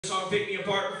Song Pick Me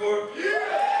Apart before?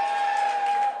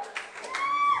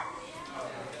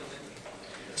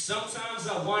 Sometimes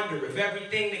I wonder if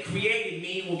everything that created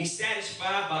me will be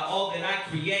satisfied by all that I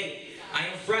create. I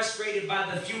am frustrated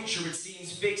by the future, it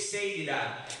seems fixated.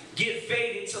 I get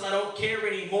faded till I don't care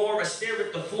anymore. I stare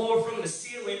at the floor from the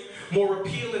ceiling, more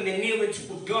appealing than kneeling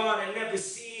to a God I never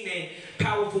seen. And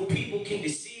powerful people can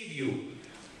deceive you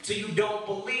till you don't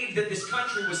believe that this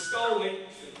country was stolen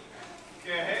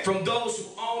from those who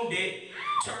owned it.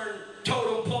 Turn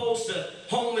totem poles to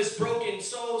homeless, broken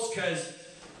souls, cause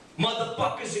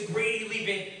motherfuckers are greedy,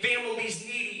 leaving families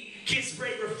needy. Kids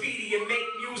break graffiti and make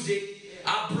music.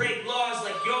 I break laws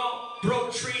like y'all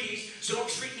broke treaties, so don't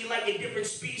treat me like a different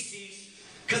species.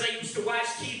 Cause I used to watch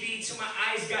TV till my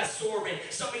eyes got sore, and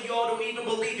some of y'all don't even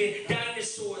believe in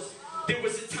dinosaurs. There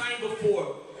was a time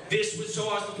before this was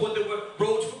ours, before there were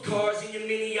roads for cars and your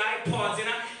mini iPods. And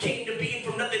I came to being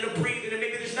from nothing to breathing, and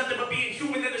maybe there's nothing but being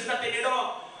human, then there's nothing at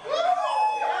all.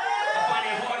 I find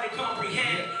it hard to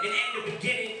comprehend and end the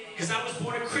beginning, cause I was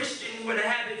born a Christian with a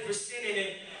habit for sinning.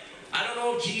 And I don't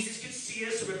know if Jesus can see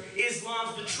us or if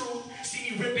Islam's the truth.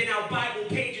 See me ripping out Bible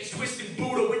pages, twisting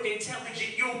Buddha with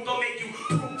intelligent youth. They'll make you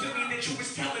prove to me that you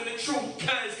was telling the truth.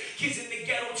 Cause kids in the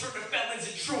ghetto turn to felons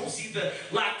and troops, either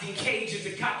locked in cages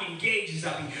or cocking gauges.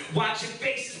 I'll be watching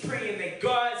faces praying that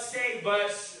God save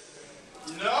us.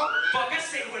 No. Fuck, I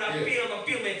say what I feel. I'm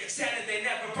feeling sadder than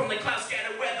ever from the cloud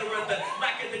scattered weather or the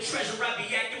lack of the treasure. I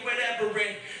be acting whatever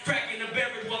and cracking the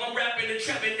beverage while I'm rapping and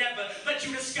trapping. Never let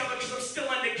you discover, cause I'm still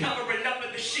undercover. Enough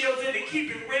of the shields, and to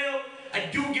keep it real, I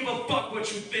do give a fuck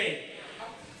what you think.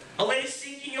 I let it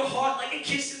sink in your heart like a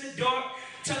kiss in the dark.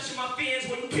 Touching my fans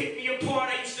when you pick me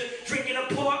apart. I used to drink in a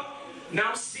park.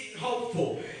 Now I'm sitting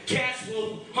hopeful. Cats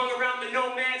will hung around the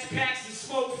Knowmads, packs and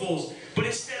smokefuls. But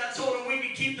instead I told them we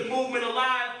could keep the movement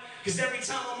alive. Cause every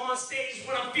time I'm on stage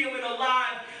when I'm feeling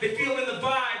alive, they feeling the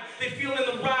vibe, they feeling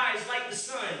the rise like the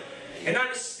sun. And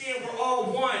understand we're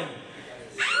all one.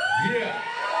 Yeah.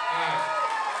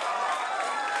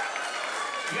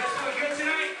 You guys feeling good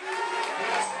tonight?